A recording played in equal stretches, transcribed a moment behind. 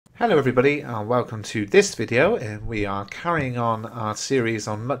Hello everybody and welcome to this video, and we are carrying on our series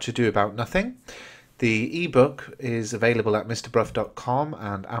on Much Ado About Nothing. The ebook is available at mrbruff.com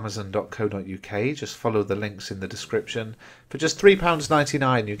and amazon.co.uk. Just follow the links in the description. For just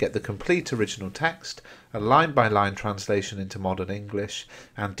 £3.99 you get the complete original text, a line-by-line translation into modern English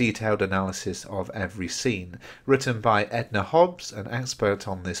and detailed analysis of every scene. Written by Edna Hobbs, an expert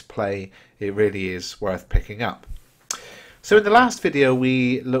on this play. It really is worth picking up. So in the last video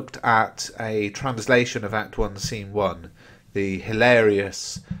we looked at a translation of Act 1, Scene 1, the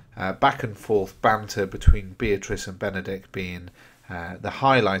hilarious back and forth banter between Beatrice and Benedict being the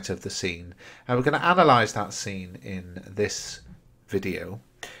highlight of the scene. And we're going to analyse that scene in this video.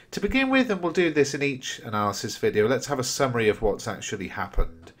 To begin with, and we'll do this in each analysis video, let's have a summary of what's actually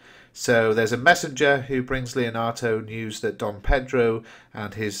happened. So there's a messenger who brings Leonardo news that Don Pedro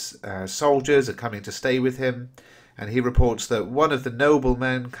and his soldiers are coming to stay with him. And he reports that one of the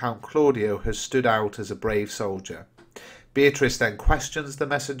noblemen, Count Claudio, has stood out as a brave soldier. Beatrice then questions the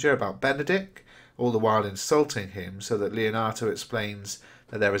messenger about Benedict, all the while insulting him, so that Leonardo explains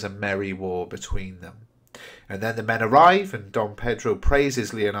that there is a merry war between them. And then the men arrive, and Don Pedro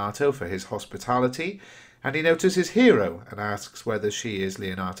praises Leonardo for his hospitality, and he notices Hero and asks whether she is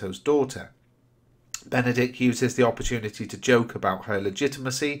Leonardo's daughter. Benedict uses the opportunity to joke about her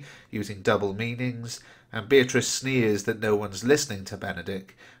legitimacy, using double meanings, and Beatrice sneers that no one's listening to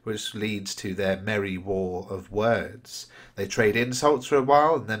Benedict, which leads to their merry war of words. They trade insults for a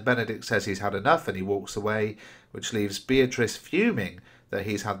while, and then Benedict says he's had enough and he walks away, which leaves Beatrice fuming that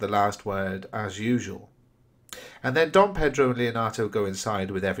he's had the last word as usual. And then Don Pedro and Leonardo go inside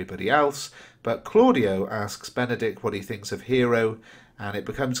with everybody else, but Claudio asks Benedict what he thinks of Hero, and it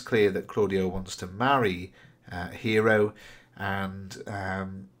becomes clear that Claudio wants to marry Hero, and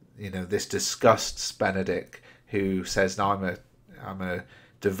this disgusts Benedict, who says, "No, I'm a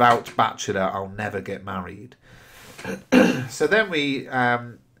devout bachelor. I'll never get married." So then we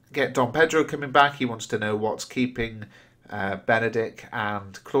get Don Pedro coming back. He wants to know what's keeping Benedict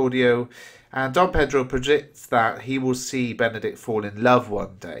and Claudio, and Don Pedro predicts that he will see Benedict fall in love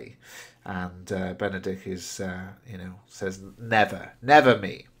one day, and Benedict is says, never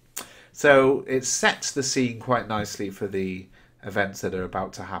me. So it sets the scene quite nicely for the events that are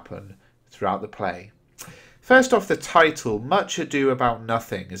about to happen throughout the play. First off, the title, Much Ado About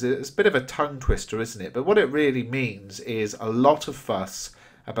Nothing, it's a bit of a tongue twister, isn't it? But what it really means is a lot of fuss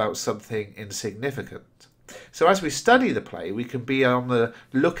about something insignificant. So as we study the play, we can be on the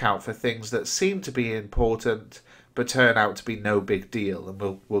lookout for things that seem to be important but turn out to be no big deal, and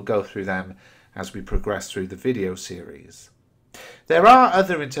we'll go through them as we progress through the video series. There are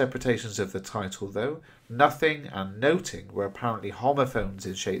other interpretations of the title though. Nothing and noting were apparently homophones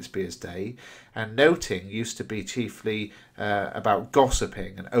in Shakespeare's day, and noting used to be chiefly about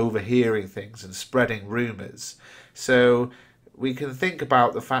gossiping and overhearing things and spreading rumours. So we can think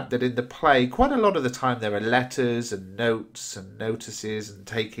about the fact that in the play quite a lot of the time there are letters and notes and notices and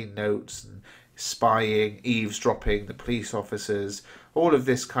taking notes and spying, eavesdropping, the police officers. All of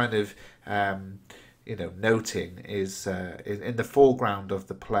this kind of noting is in the foreground of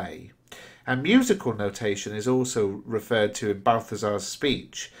the play. And musical notation is also referred to in Balthazar's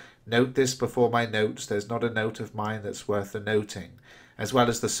speech. Note this before my notes, there's not a note of mine that's worth the noting, as well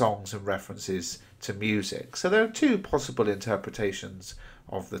as the songs and references to music. So there are two possible interpretations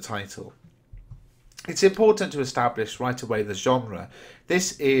of the title. It's important to establish right away the genre.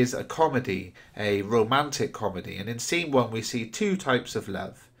 This is a comedy, a romantic comedy, and in scene 1 we see two types of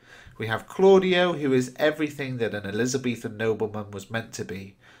love. We have Claudio, who is everything that an Elizabethan nobleman was meant to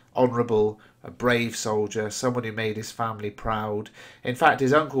be. Honourable, a brave soldier, someone who made his family proud. In fact,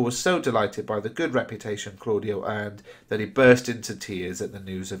 his uncle was so delighted by the good reputation Claudio earned that he burst into tears at the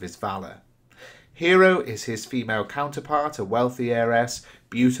news of his valour. Hero is his female counterpart, a wealthy heiress,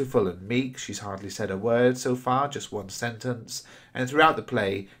 beautiful and meek. She's hardly said a word so far, just one sentence, and throughout the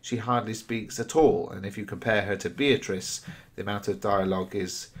play she hardly speaks at all, and if you compare her to Beatrice, the amount of dialogue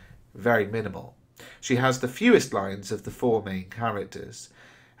is very minimal. She has the fewest lines of the four main characters,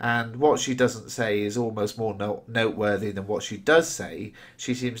 and what she doesn't say is almost more noteworthy than what she does say.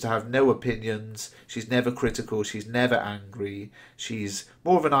 She seems to have no opinions, she's never critical, she's never angry, she's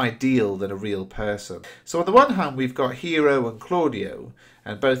more of an ideal than a real person. So on the one hand we've got Hero and Claudio,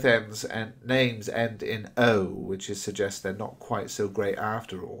 and both names end in O, which suggests they're not quite so great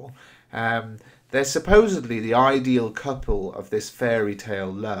after all. They're supposedly the ideal couple of this fairy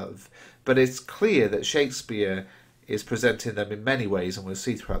tale love, but it's clear that Shakespeare is presenting them in many ways, and we'll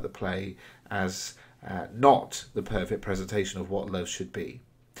see throughout the play, as not the perfect presentation of what love should be.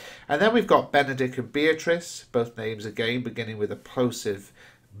 And then we've got Benedict and Beatrice, both names again beginning with a plosive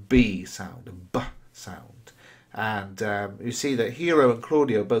B sound, a B sound. And you see that Hero and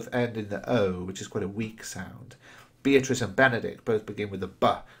Claudio both end in the O, which is quite a weak sound. Beatrice and Benedict both begin with a B,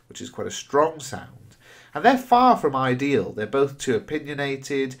 which is quite a strong sound. And they're far from ideal. They're both too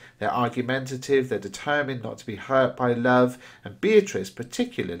opinionated, they're argumentative, they're determined not to be hurt by love, and Beatrice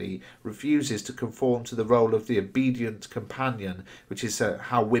particularly refuses to conform to the role of the obedient companion, which is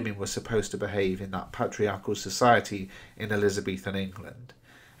how women were supposed to behave in that patriarchal society in Elizabethan England.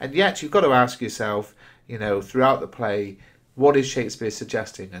 And yet you've got to ask yourself, you know, throughout the play, what is Shakespeare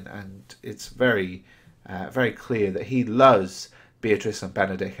suggesting? And it's very, very clear that he loves Beatrice and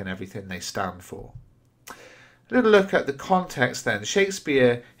Benedict and everything they stand for. A little look at the context then.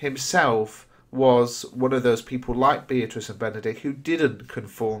 Shakespeare himself was one of those people like Beatrice and Benedict who didn't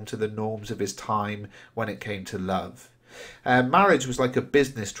conform to the norms of his time when it came to love. Marriage was like a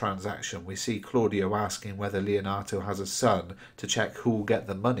business transaction. We see Claudio asking whether Leonato has a son to check who'll get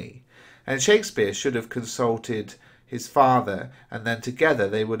the money. And Shakespeare should have consulted his father, and then together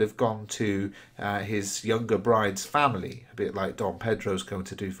they would have gone to his younger bride's family, a bit like Don Pedro's going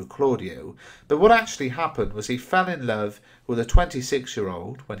to do for Claudio. But what actually happened was he fell in love with a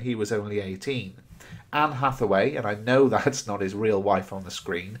 26-year-old when he was only 18. Anne Hathaway, and I know that's not his real wife on the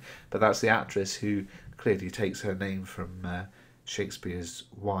screen, but that's the actress who clearly takes her name from Shakespeare's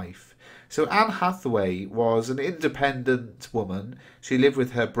wife. So Anne Hathaway was an independent woman. She lived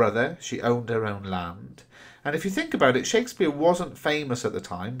with her brother. She owned her own land. And if you think about it, Shakespeare wasn't famous at the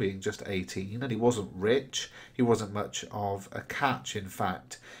time, being just 18, and he wasn't rich. He wasn't much of a catch, in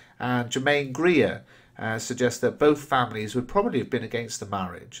fact. And Germaine Greer suggests that both families would probably have been against the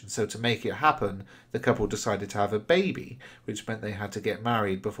marriage. And so to make it happen, the couple decided to have a baby, which meant they had to get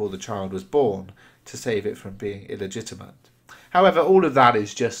married before the child was born to save it from being illegitimate. However, all of that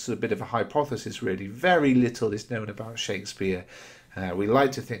is just a bit of a hypothesis, really. Very little is known about Shakespeare. We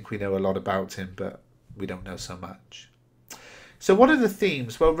like to think we know a lot about him, but we don't know so much. So what are the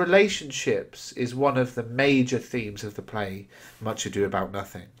themes? Well, relationships is one of the major themes of the play, Much Ado About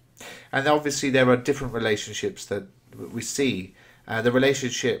Nothing. And obviously there are different relationships that we see. The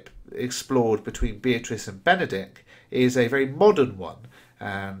relationship explored between Beatrice and Benedict is a very modern one,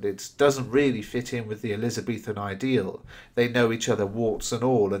 and it doesn't really fit in with the Elizabethan ideal. They know each other warts and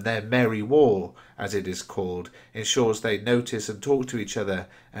all, and their merry war, as it is called, ensures they notice and talk to each other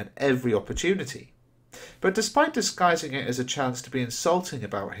at every opportunity. But despite disguising it as a chance to be insulting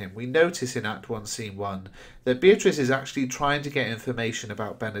about him, we notice in Act 1, Scene 1 that Beatrice is actually trying to get information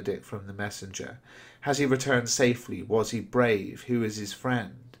about Benedict from the messenger. Has he returned safely? Was he brave? Who is his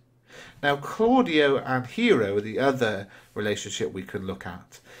friend? Now, Claudio and Hero are the other relationship we can look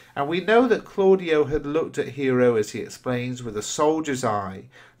at. And we know that Claudio had looked at Hero, as he explains, with a soldier's eye,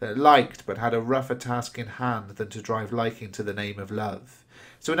 that liked but had a rougher task in hand than to drive liking to the name of love.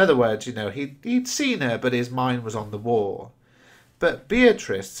 So in other words, you know, he'd seen her, but his mind was on the war. But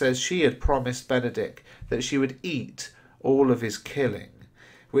Beatrice says she had promised Benedict that she would eat all of his killing,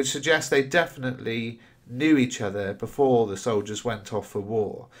 which suggests they definitely knew each other before the soldiers went off for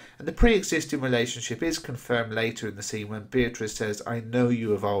war. And the pre-existing relationship is confirmed later in the scene when Beatrice says, "I know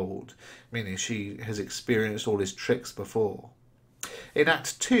you of old," meaning she has experienced all his tricks before. In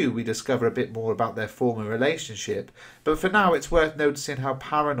Act 2 we discover a bit more about their former relationship, but for now it's worth noticing how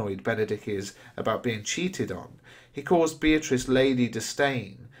paranoid Benedict is about being cheated on. He calls Beatrice Lady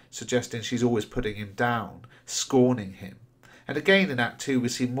Disdain, suggesting she's always putting him down, scorning him. And again in Act 2 we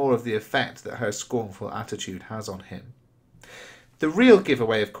see more of the effect that her scornful attitude has on him. The real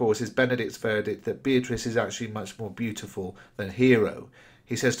giveaway, of course, is Benedict's verdict that Beatrice is actually much more beautiful than Hero.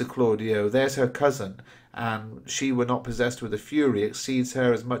 He says to Claudio, "There's her cousin, and she were not possessed with a fury, exceeds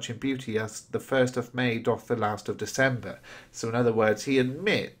her as much in beauty as the 1st of May doth the last of December." So in other words, he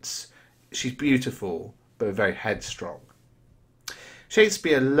admits she's beautiful, but very headstrong.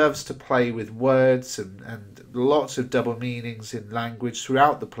 Shakespeare loves to play with words and lots of double meanings in language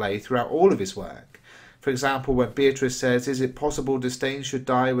throughout the play, throughout all of his work. For example, when Beatrice says, "Is it possible Disdain should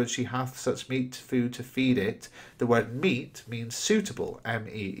die when she hath such meat food to feed it?" The word meat means suitable,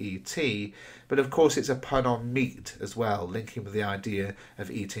 M-E-E-T, but of course it's a pun on meat as well, linking with the idea of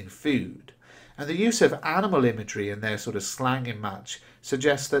eating food. And the use of animal imagery in their sort of slanging match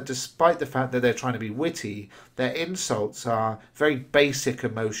suggests that despite the fact that they're trying to be witty, their insults are very basic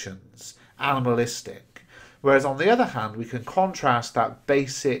emotions, animalistic. Whereas on the other hand, we can contrast that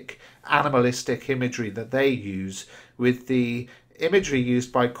basic animalistic imagery that they use with the imagery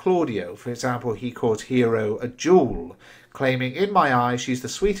used by Claudio. For example, he calls Hero a jewel, claiming, "In my eye she's the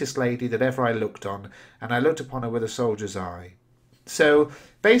sweetest lady that ever I looked on, and I looked upon her with a soldier's eye." So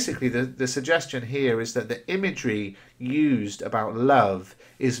basically the suggestion here is that the imagery used about love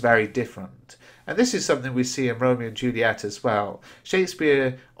is very different. And this is something we see in Romeo and Juliet as well.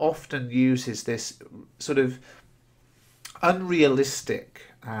 Shakespeare often uses this sort of unrealistic,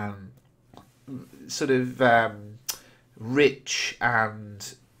 rich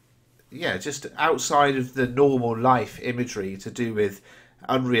and just outside of the normal life imagery to do with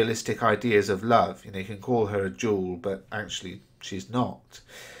unrealistic ideas of love. You can call her a jewel, but actually she's not.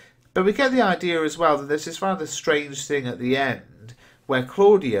 But we get the idea as well that there's this rather strange thing at the end where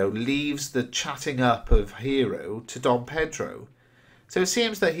Claudio leaves the chatting up of Hero to Don Pedro. So it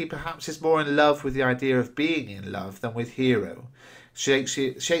seems that he perhaps is more in love with the idea of being in love than with Hero.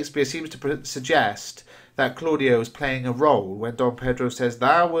 Shakespeare seems to suggest that Claudio is playing a role when Don Pedro says,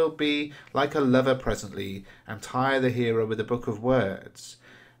 "Thou wilt be like a lover presently, and tire the hero with a book of words."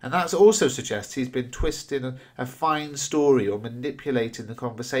 And that also suggests he's been twisting a fine story or manipulating the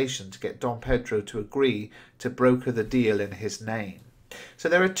conversation to get Don Pedro to agree to broker the deal in his name. So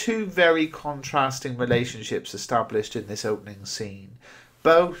there are two very contrasting relationships established in this opening scene.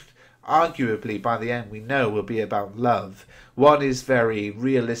 Both, arguably, by the end we know will be about love. One is very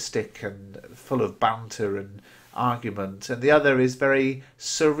realistic and full of banter and argument, and the other is very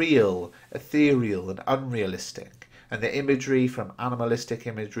surreal, ethereal and unrealistic. And the imagery, from animalistic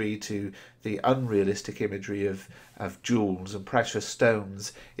imagery to the unrealistic imagery of jewels and precious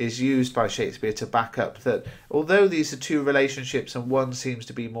stones, is used by Shakespeare to back up that although these are two relationships and one seems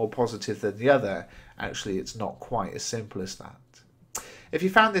to be more positive than the other, actually it's not quite as simple as that. If you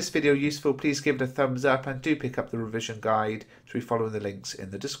found this video useful, please give it a thumbs up and do pick up the revision guide through following the links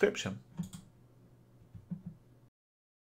in the description.